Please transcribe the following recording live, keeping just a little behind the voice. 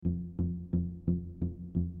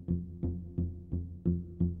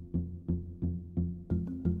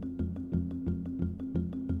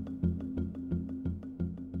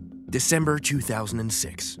December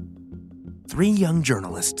 2006. 3 young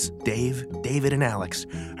journalists, Dave, David, and Alex,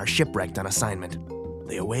 are shipwrecked on assignment.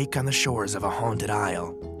 They awake on the shores of a haunted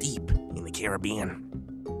isle, deep in the Caribbean.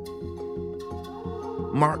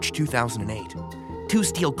 March 2008. 2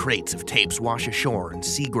 steel crates of tapes wash ashore in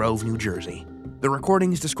Seagrove, New Jersey. The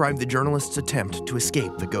recordings describe the journalists' attempt to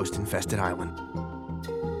escape the ghost-infested island.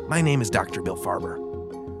 My name is Dr. Bill Farber.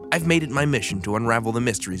 I've made it my mission to unravel the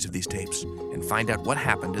mysteries of these tapes and find out what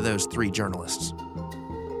happened to those 3 journalists.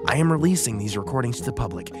 I am releasing these recordings to the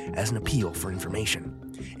public as an appeal for information.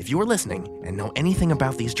 If you are listening and know anything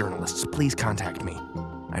about these journalists, please contact me.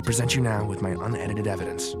 I present you now with my unedited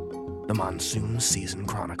evidence, the Monsoon Season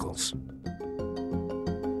Chronicles.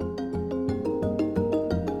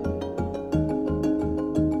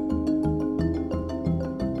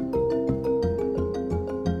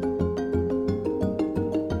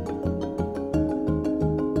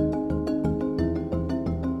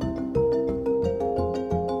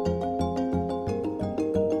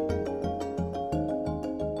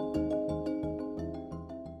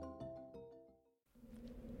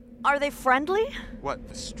 Are they friendly? What,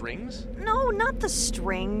 the strings? No, not the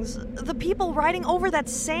strings. The people riding over that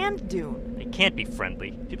sand dune. They can't be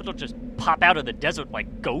friendly. People don't just pop out of the desert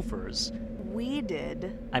like gophers. We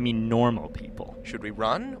did. I mean normal people. Should we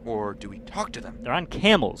run, or do we talk to them? They're on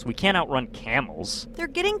camels. We can't outrun camels. They're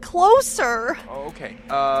getting closer. Oh, okay.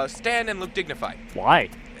 Stand and look dignified. Why?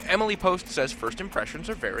 Emily Post says first impressions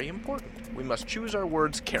are very important. We must choose our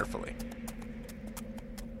words carefully.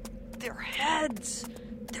 Their heads.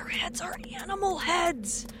 Their heads are animal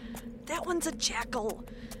heads. That one's a jackal,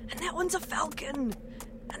 and that one's a falcon,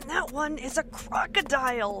 and that one is a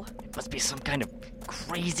crocodile. It must be some kind of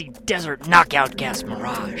crazy desert knockout gas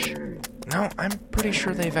mirage. No, I'm pretty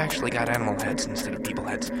sure they've actually got animal heads instead of people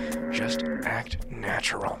heads. Just act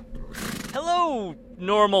natural. Hello,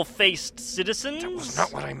 normal-faced citizens. That was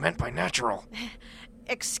not what I meant by natural.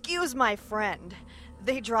 Excuse my friend.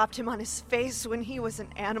 They dropped him on his face when he was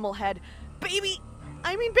an animal head. Baby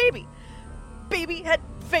head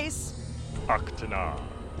face. Aktana,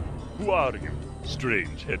 who are you,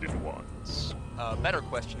 strange-headed ones? Better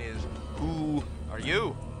question is, who are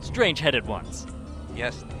you? Strange-headed ones.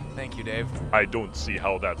 Yes, thank you, Dave. I don't see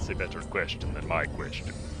how that's a better question than my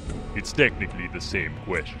question. It's technically the same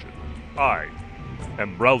question. I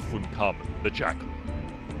am Ralphun Kamen, the Jackal,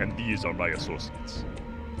 and these are my associates.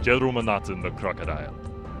 Jerumanathan, the Crocodile,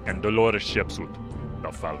 and Dolores Shepsut,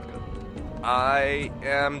 the Falcon. I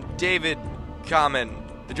am David Kamen,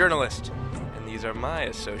 the journalist, and these are my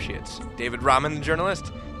associates, David Rahman, the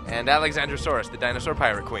journalist, and Alexandrosaurus, the dinosaur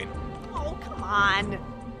pirate queen. Oh, come on.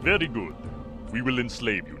 Very good. We will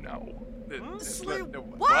enslave you now.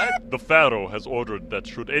 What? The Pharaoh has ordered that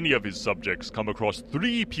should any of his subjects come across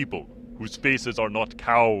 3 people whose faces are not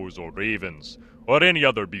cows or ravens or any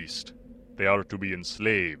other beast, they are to be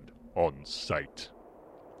enslaved on sight.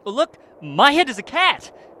 Oh, look, my head is a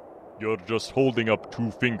cat. You're just holding up 2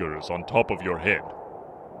 fingers on top of your head.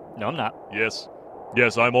 No, I'm not. Yes,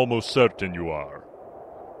 I'm almost certain you are.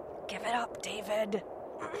 Give it up, David.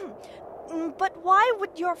 But why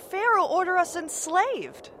would your pharaoh order us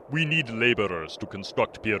enslaved? We need laborers to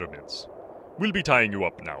construct pyramids. We'll be tying you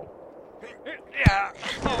up now. Ow!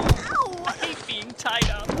 I hate being tied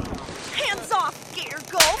up. Hands off, Gator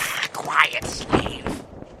Gulf! Quiet, slave.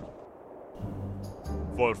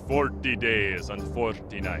 For 40 days and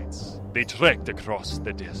 40 nights, they trekked across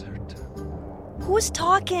the desert. Who's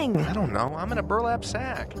talking? I don't know. I'm in a burlap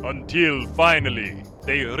sack. Until finally,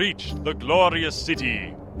 they reached the glorious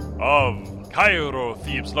city of Cairo,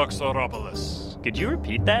 Thebes, Luxoropolis. Could you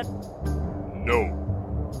repeat that? No.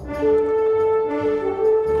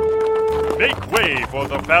 Make way for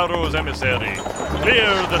the Pharaoh's emissary.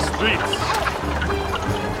 Clear the streets.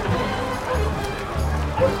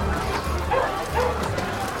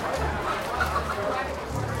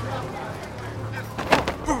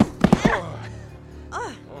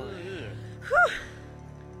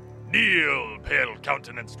 Kneel,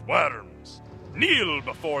 pale-countenanced worms. Kneel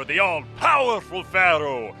before the all-powerful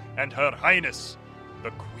Pharaoh and Her Highness,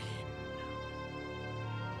 the Queen.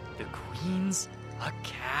 The Queen's a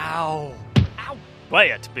cow. Ow!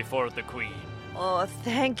 Quiet before the Queen. Oh,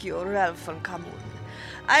 thank you, Ralph and Kamun.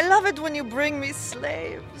 I love it when you bring me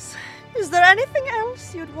slaves. Is there anything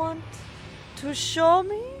else you'd want to show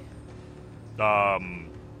me?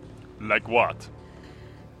 Like what?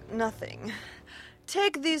 Nothing.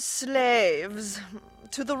 Take these slaves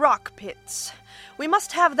to the rock pits. We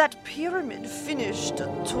must have that pyramid finished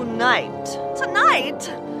tonight. Tonight?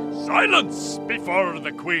 Silence before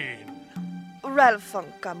the Queen! Ralph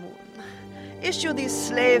and Kamun, issue these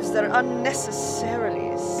slaves their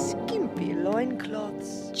unnecessarily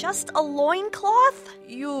loincloths. Just a loincloth?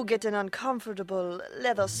 You get an uncomfortable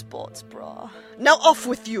leather sports bra. Now off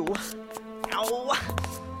with you! Ow!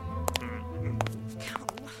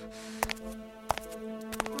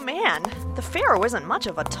 Man, the Pharaoh isn't much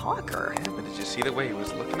of a talker. Yeah, but did you see the way he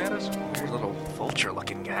was looking at us? Weird little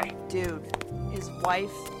vulture-looking guy. Dude, his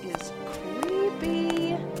wife is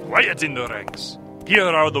creepy. Quiet in the ranks. Here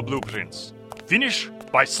are the blueprints. Finish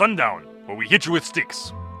by sundown, or we hit you with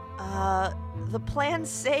sticks. The plans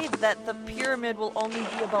say that the pyramid will only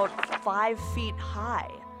be about 5 feet high.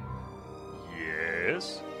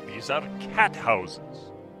 Yes, these are cat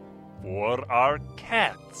houses. For our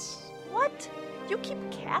cats. What? You keep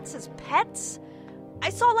cats as pets? I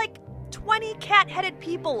saw like 20 cat-headed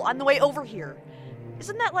people on the way over here.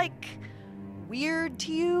 Isn't that like weird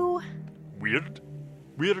to you? Weird?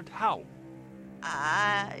 Weird how?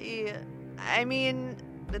 I mean,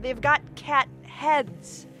 they've got cat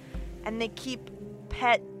heads, and they keep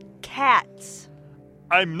pet cats.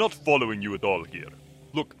 I'm not following you at all here.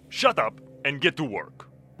 Look, shut up and get to work.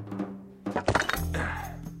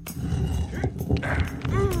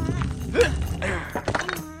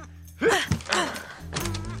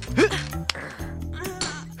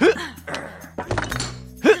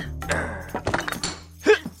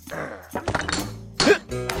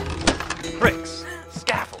 Bricks.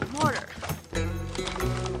 Scaffold. Mortar.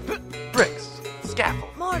 Bricks.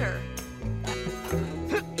 Scaffold. Mortar.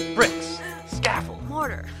 Bricks. Scaffold.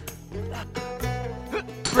 Mortar.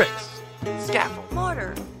 Bricks. Scaffold.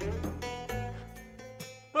 Mortar.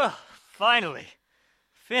 Well, finally.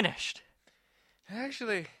 Finished.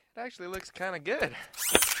 It actually looks kind of good.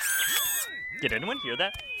 Did anyone hear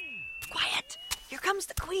that? Quiet! Here comes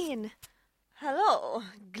the queen. Hello,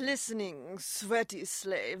 glistening, sweaty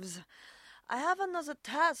slaves. I have another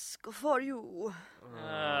task for you.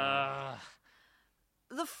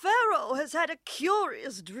 The Pharaoh has had a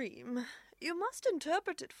curious dream. You must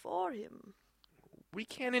interpret it for him. We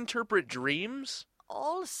can't interpret dreams?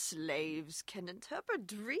 All slaves can interpret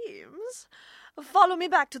dreams. Follow me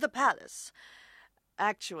back to the palace.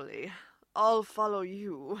 Actually, I'll follow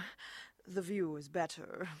you. The view is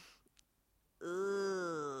better.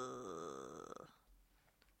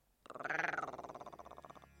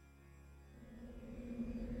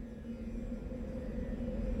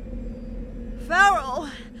 Pharaoh,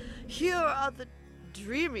 here are the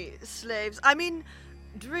dreamy slaves. I mean,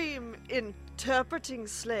 dream-interpreting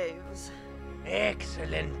slaves.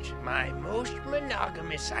 Excellent, my most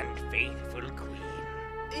monogamous and faithful queen.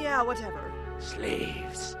 Yeah, whatever.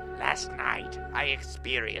 Slaves, last night I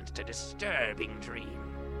experienced a disturbing dream.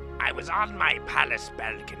 I was on my palace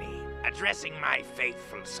balcony, addressing my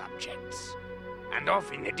faithful subjects. And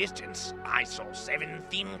off in the distance, I saw 7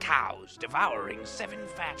 thin cows devouring 7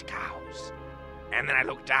 fat cows. And then I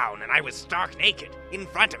looked down and I was stark naked, in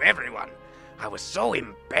front of everyone. I was so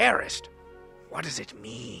embarrassed. What does it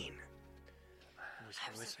mean?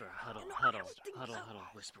 Whisper, huddle,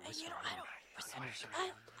 whisper.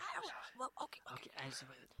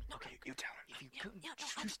 Okay, you tell him. If you go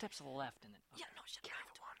 2 steps to the left and then... Okay.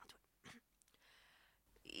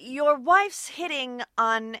 Your wife's hitting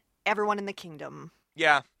on everyone in the kingdom.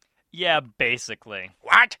 Yeah. Yeah, basically.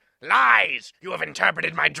 What? Lies! You have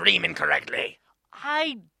interpreted my dream incorrectly.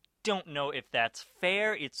 I don't know if that's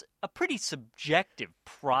fair. It's a pretty subjective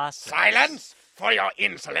process. Silence! For your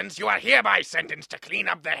insolence, you are hereby sentenced to clean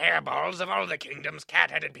up the hairballs of all the kingdom's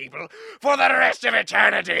cat-headed people for the rest of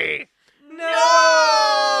eternity! No!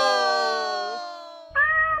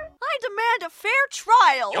 I demand a fair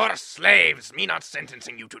trial! Your slaves, me not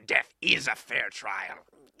sentencing you to death, is a fair trial.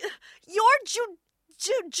 Your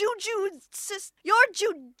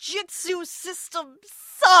jujitsu system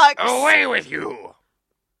sucks! Away with you!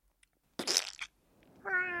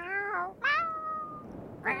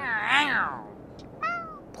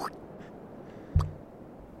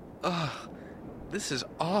 Ugh, this is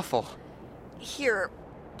awful. Here,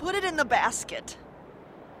 put it in the basket.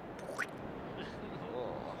 What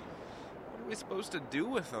are we supposed to do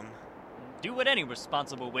with them? Do what any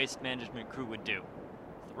responsible waste management crew would do.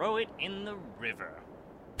 Throw it in the river.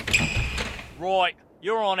 Right,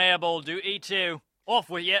 you're on airball duty too.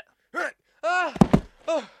 Off with you.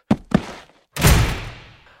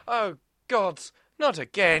 Oh, gods, not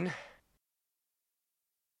again.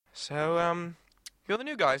 So, you're the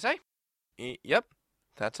new guys, eh? Yep,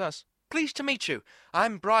 that's us. Pleased to meet you.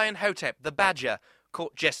 I'm Brian Hotep, the Badger,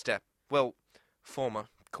 court jester. Well, former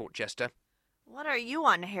court jester. What are you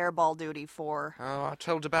on hairball duty for? Oh, I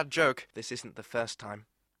told a bad joke. This isn't the first time.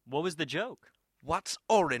 What was the joke? What's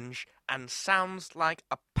orange and sounds like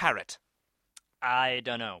a parrot? I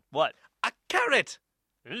don't know. What? A carrot!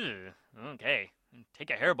 Ugh, Okay. Take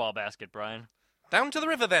a hairball basket, Brian. Down to the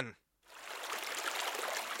river, then.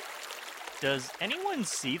 Does anyone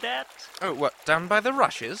see that? Oh, what, down by the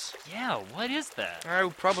rushes? Yeah, what is that? Oh,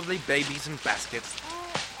 probably babies in baskets.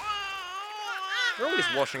 They're always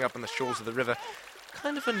washing up on the shores of the river.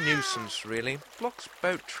 Kind of a nuisance, really. Blocks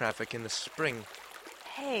boat traffic in the spring.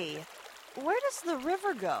 Hey, where does the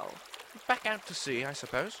river go? Back out to sea, I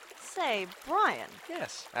suppose. Say, Brian,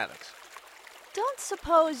 Yes, Alex. don't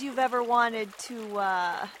suppose you've ever wanted to,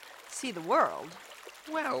 see the world?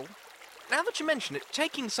 Well, now that you mention it,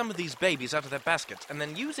 taking some of these babies out of their baskets and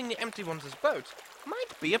then using the empty ones as boats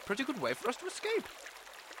might be a pretty good way for us to escape.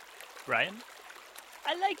 Brian?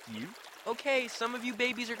 I like you. Okay, some of you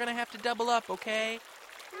babies are gonna have to double up, okay?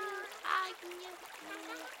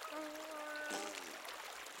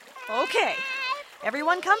 Okay,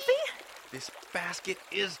 everyone comfy? This basket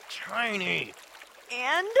is tiny.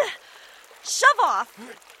 And shove off!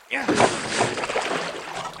 Yeah.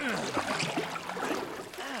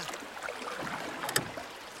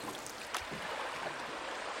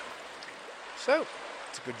 So,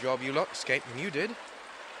 it's a good job you lot escaped when you did.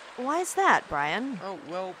 Why's that, Brian? Oh,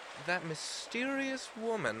 well, that mysterious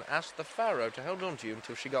woman asked the Pharaoh to hold on to you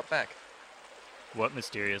until she got back. What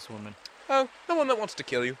mysterious woman? Oh, the one that wants to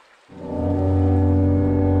kill you.